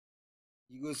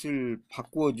이것을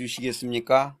바꾸어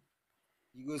주시겠습니까?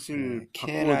 이것을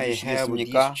바꾸어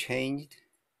주시겠습니까?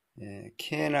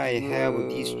 Can I have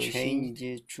this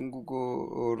change?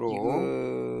 중국어로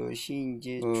이것이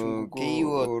이제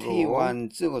중국어로 태완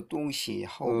这个东西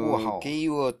好不好? 给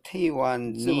我台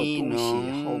湾这个东西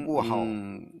好不好?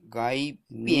 改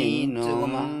变这个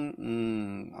吗?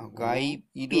 改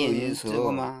变这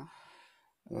个吗?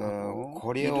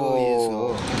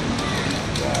 고려에서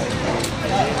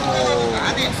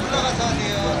많이 올라가서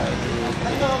하세요.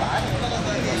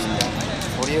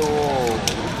 고려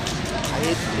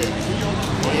가이드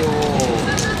고려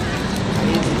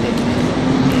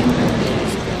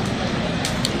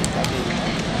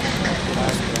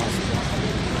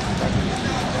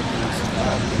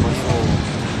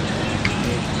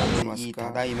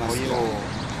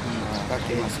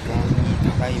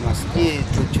이게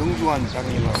더 정중한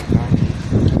단어입니까?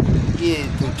 이게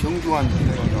더 정중한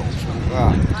표현이라고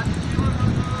생각가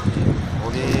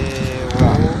고래와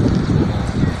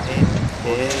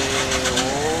대오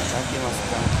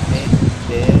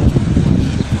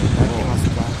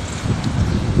닦게마스까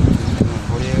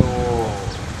고래오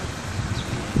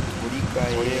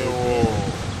우리가에 고래오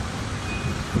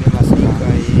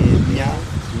그래마스까에 있느냐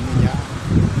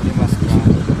그래마스까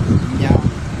있느냐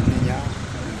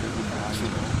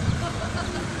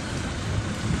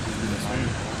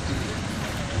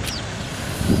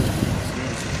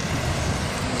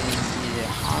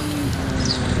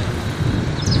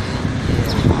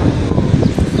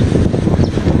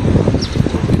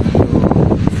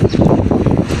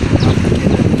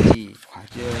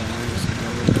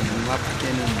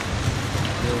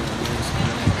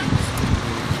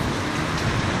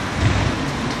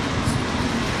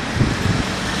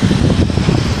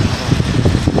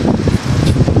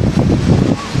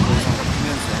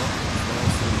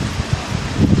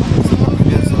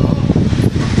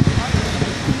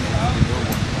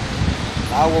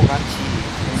나하고 같이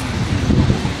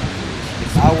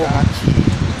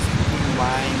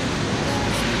와인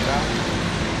있습니까?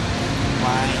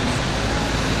 와인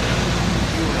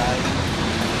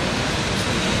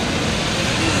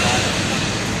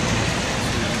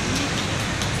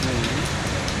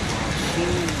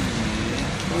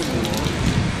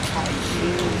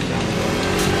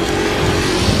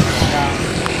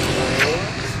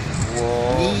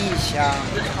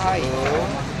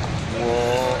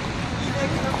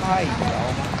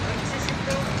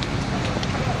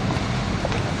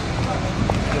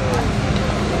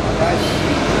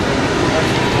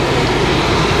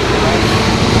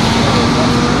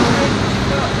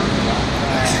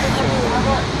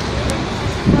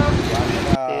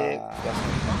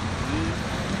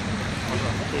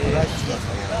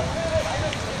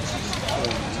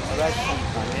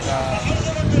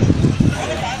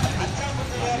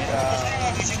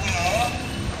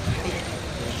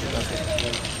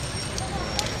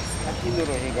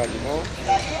사신으로 해가지고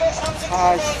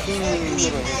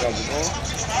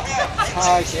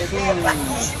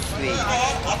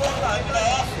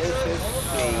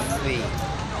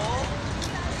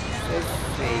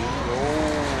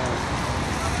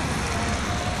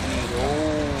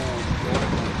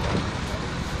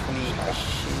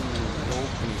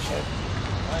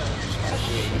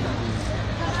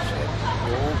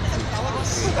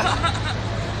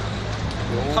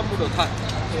탑으로 탑.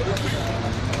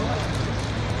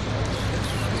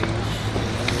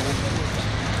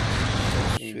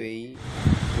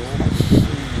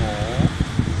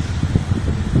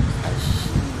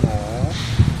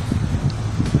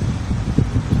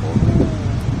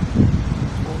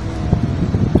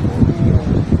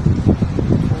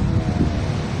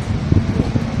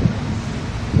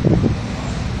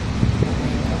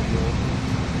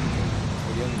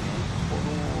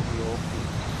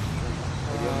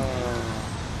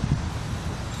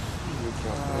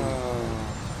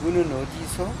 그는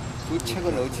어디서? 그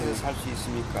책은 어디서 살 수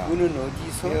있습니까? 그는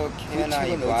어디서? Where can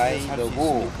I buy the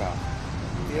book?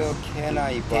 Where can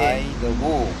I buy the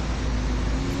book?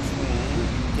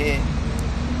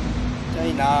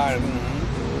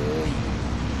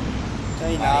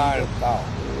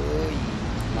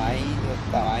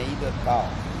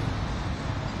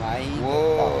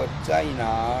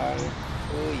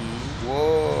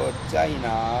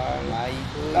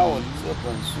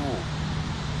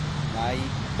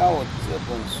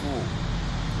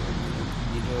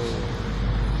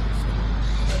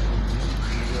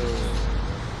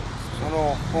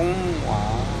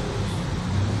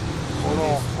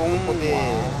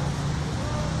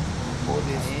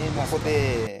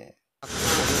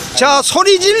 자,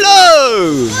 소리 질러!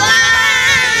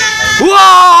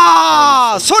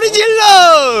 우와! 소리 질러!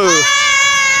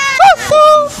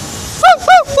 후후! 후후!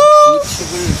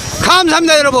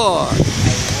 감사합니다, 여러분.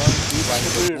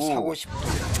 책을 사고 싶어.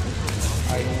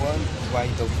 I want to buy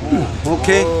the book.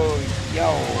 오케이.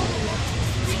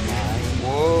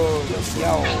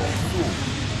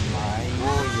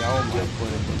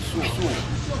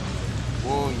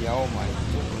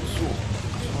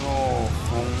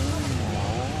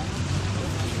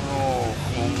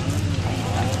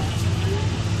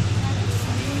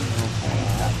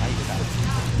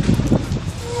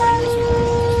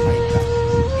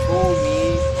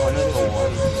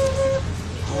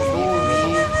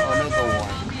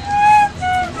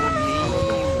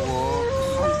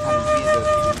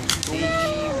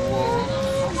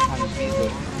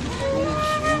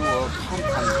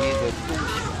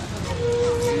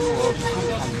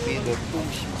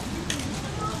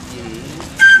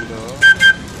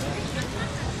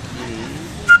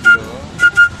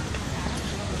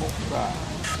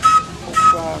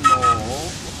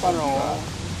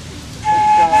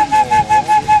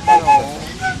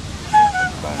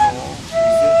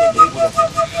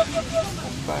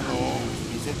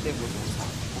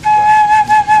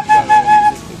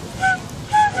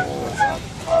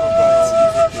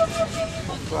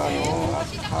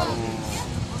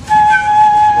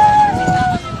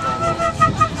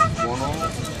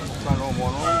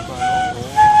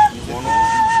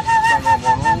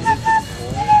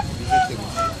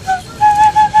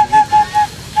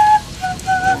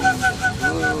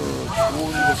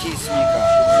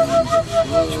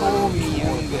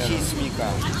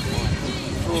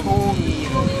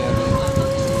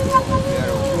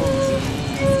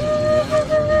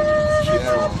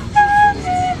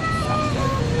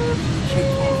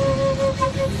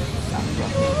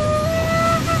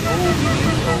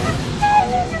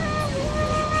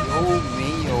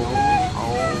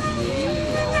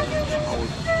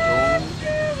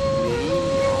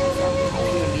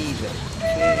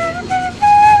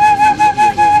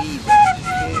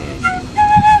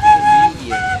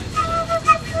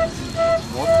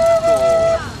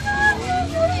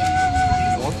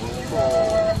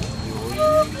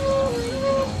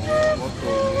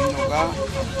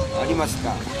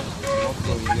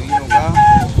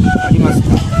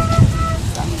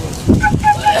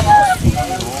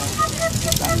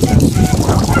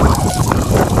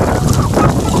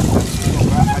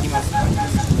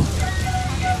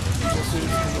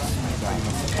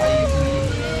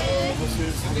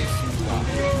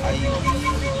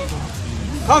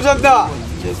 감사합니다.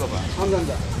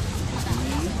 감사합니다.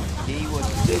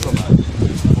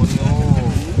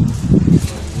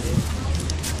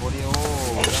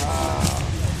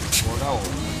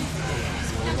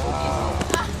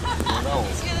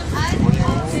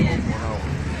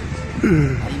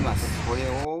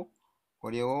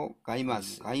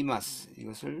 가이마스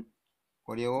이것을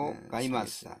고레오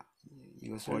가이마스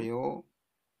이것을 고레오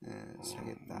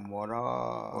사겠다.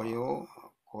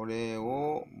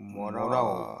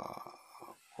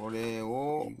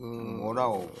 고레오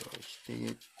뭐라오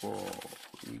되겠고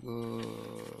이거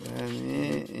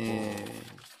그다음에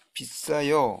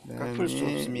비싸요. 깎을 수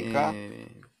없습니까?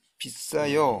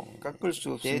 비싸요. 깎을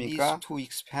수 없습니까? That is too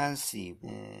expensive.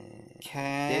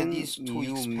 Can you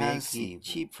make it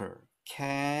cheaper?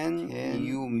 Can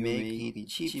you make it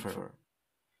cheaper?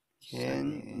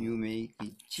 Can you make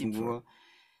it cheaper?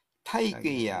 太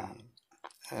贵呀，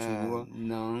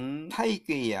太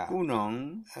贵呀，不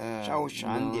能稍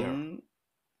省点，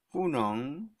不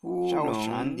能稍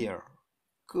省点，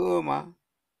割吗？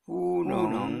不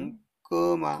能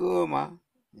割吗？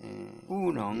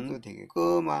不能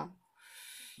割吗？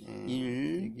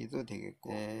 얘기도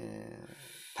되겠고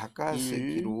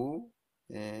닭가스기로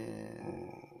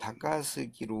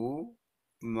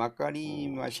막걸리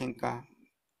마신까?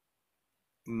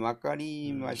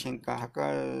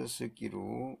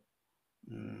 닭가스기로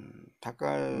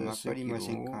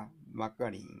마신까?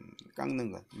 막걸리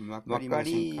깎는 것 막걸리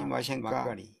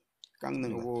마신까?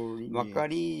 깎는 것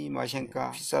막걸리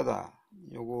마신까? 비싸다.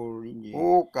 요걸 이제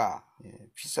고가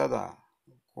비싸다.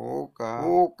 고가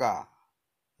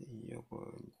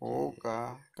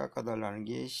고가 깎아달라는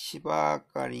게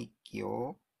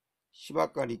시바까리끼요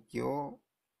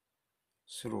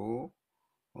스로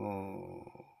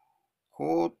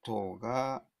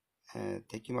고토가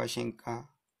데키마셴까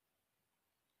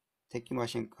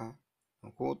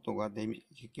고토가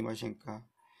데키마셴까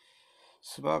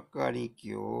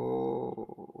스바까리끼요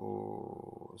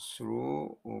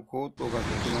스로 고토가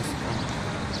데키마셴까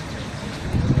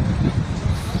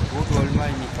모두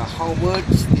얼마입니까? How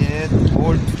much that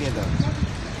all together?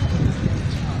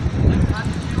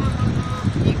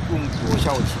 一共多少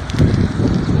钱？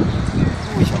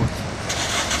多少钱？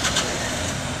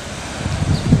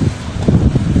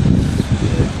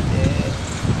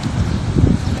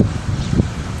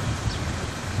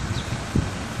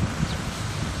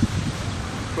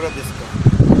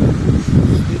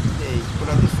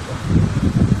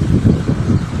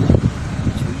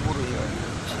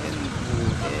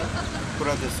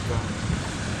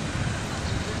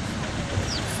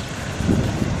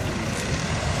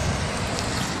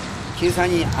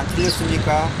 계산이 안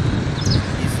틀렸습니까?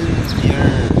 무슨 일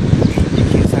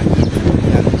계산이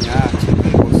틀렸느냐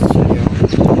체크해 보시죠. 무슨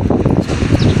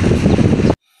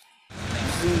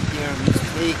일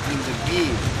mistake in the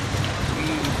beat.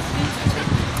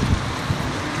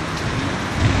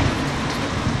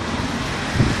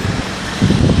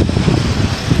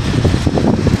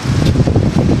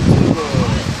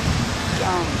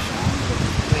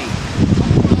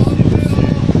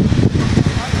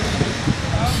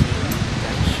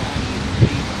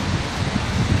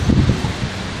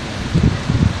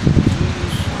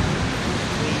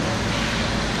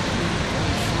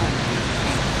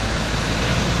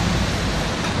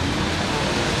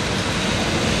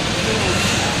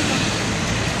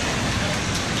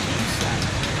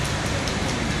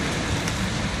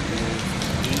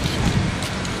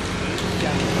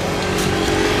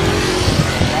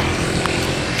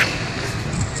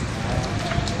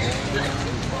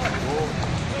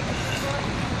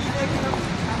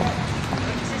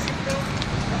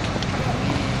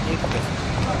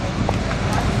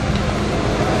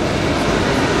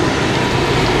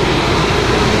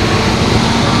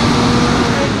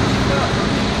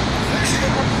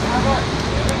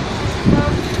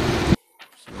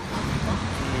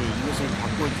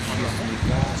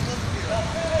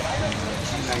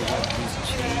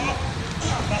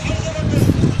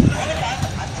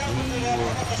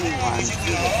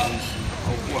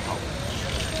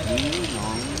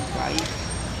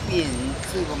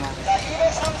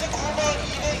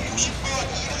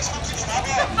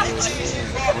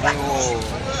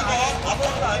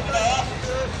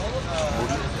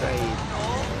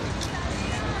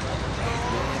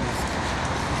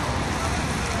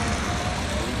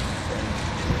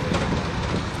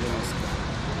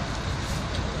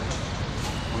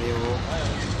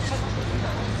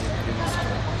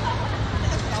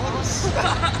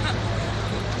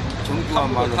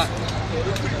 정중한 말로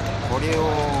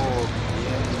고래오가에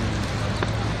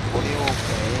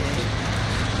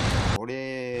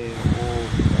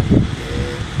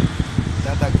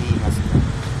따닥이 마스카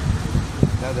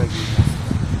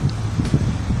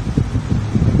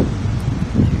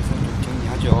여기서 좀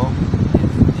정리하죠.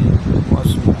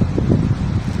 고맙습니다.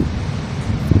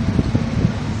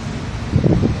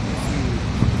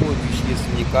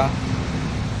 바꿔주시겠습니까?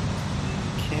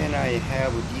 Can I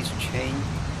have this chain?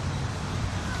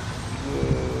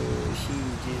 이것이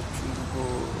이제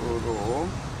중국어로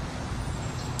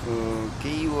给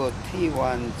我台湾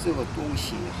这个东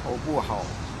西好不好？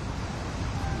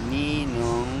你能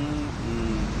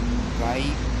改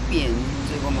变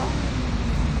这个吗？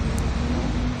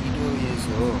이러해서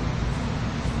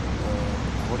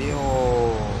고래오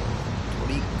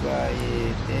도리가에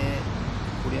대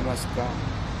고래마스카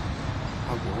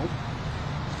하고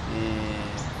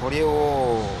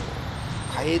고래오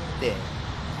가에때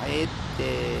이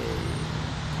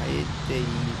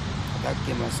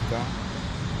다다케 마스카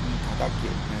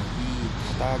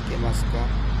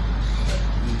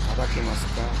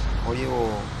고래오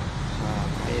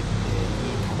가에때 이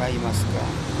다다이 마스카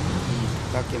이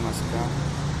다다케 마스카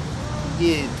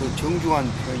이게 더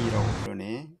정중한 표현이라고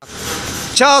그러네.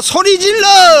 자, 소리 질러!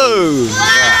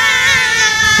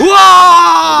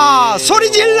 우와!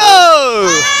 소리 질러!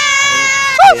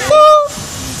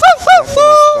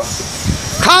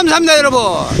 감사합니다, 여러분.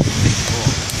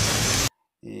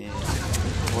 예,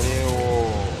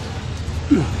 고래오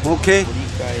오케이.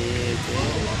 도리가에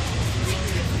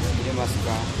고래마스카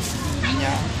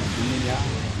있느냐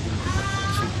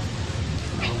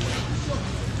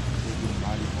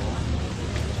말이고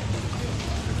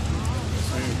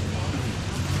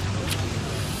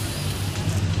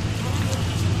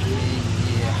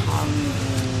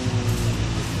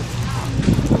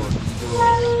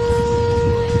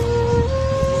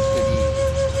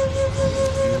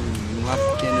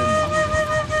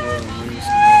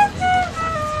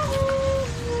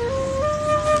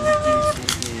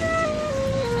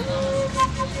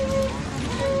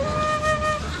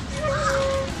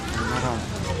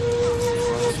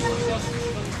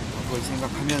이게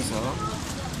생각하면서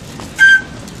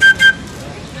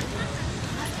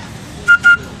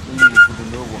분위기도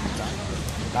넣고 합니다.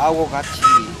 나하고 같이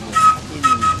사진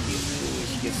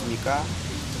찍으시겠습니까?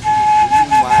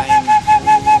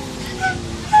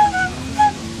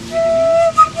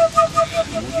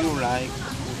 Would you like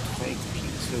to take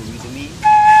picture with me?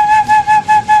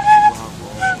 하고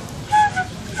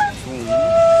중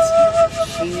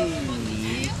心里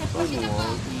跟我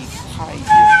一块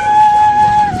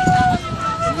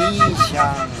你想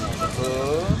和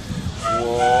我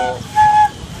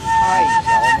拍照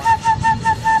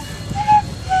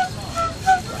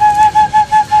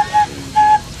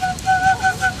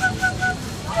吗？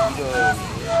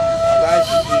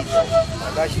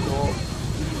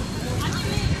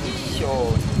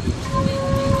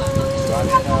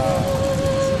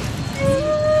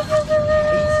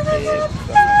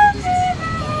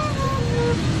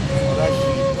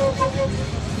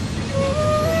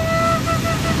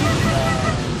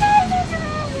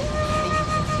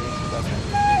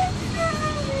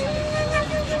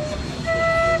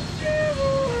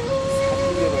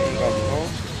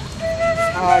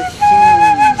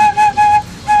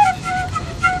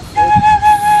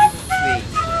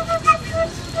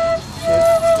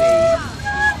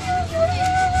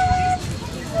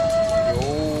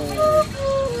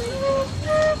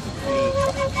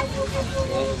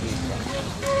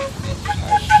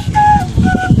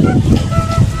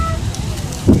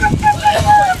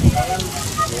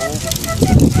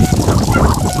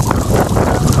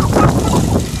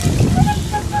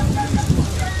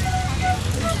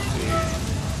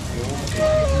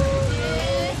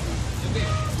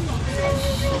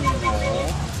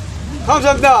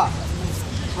 감사합니다.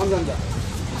 감사합니다.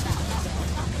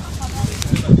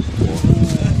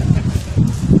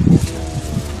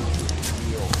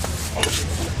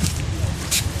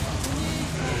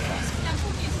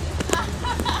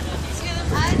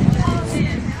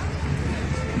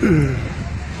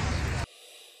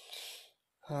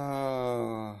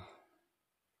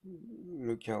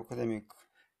 이렇게 하고, 그 다음에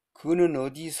그는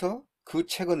어디서, 그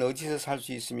책은 어디서 살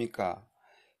수 있습니까?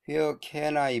 Where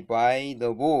can I buy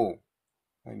the book?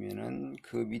 하면은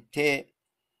그 밑에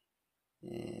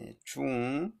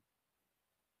중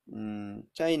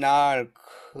在哪儿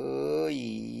可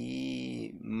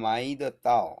以买得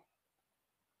到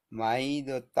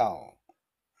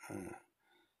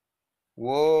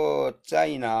我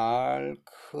在哪儿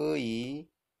可以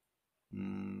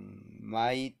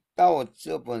买到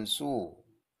这本书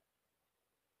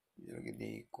이렇게 돼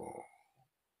있고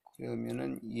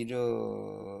그러면은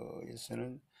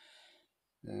이러에서는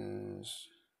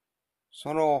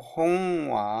その本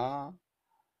は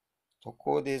ど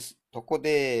こで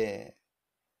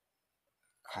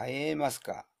買えます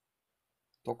か?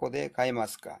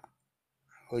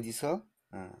 어디서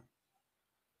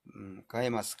買え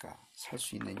ますか? 살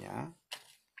수 있느냐?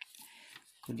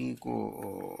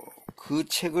 그리고 그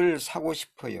책을 사고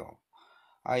싶어요.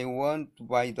 I want to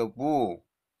buy the book.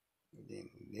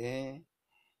 네,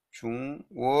 중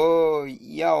我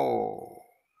要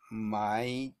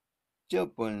买这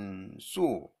本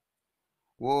书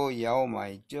我要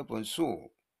买这本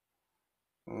书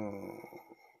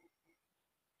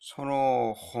そ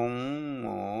の本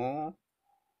を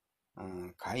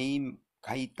買い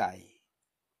たい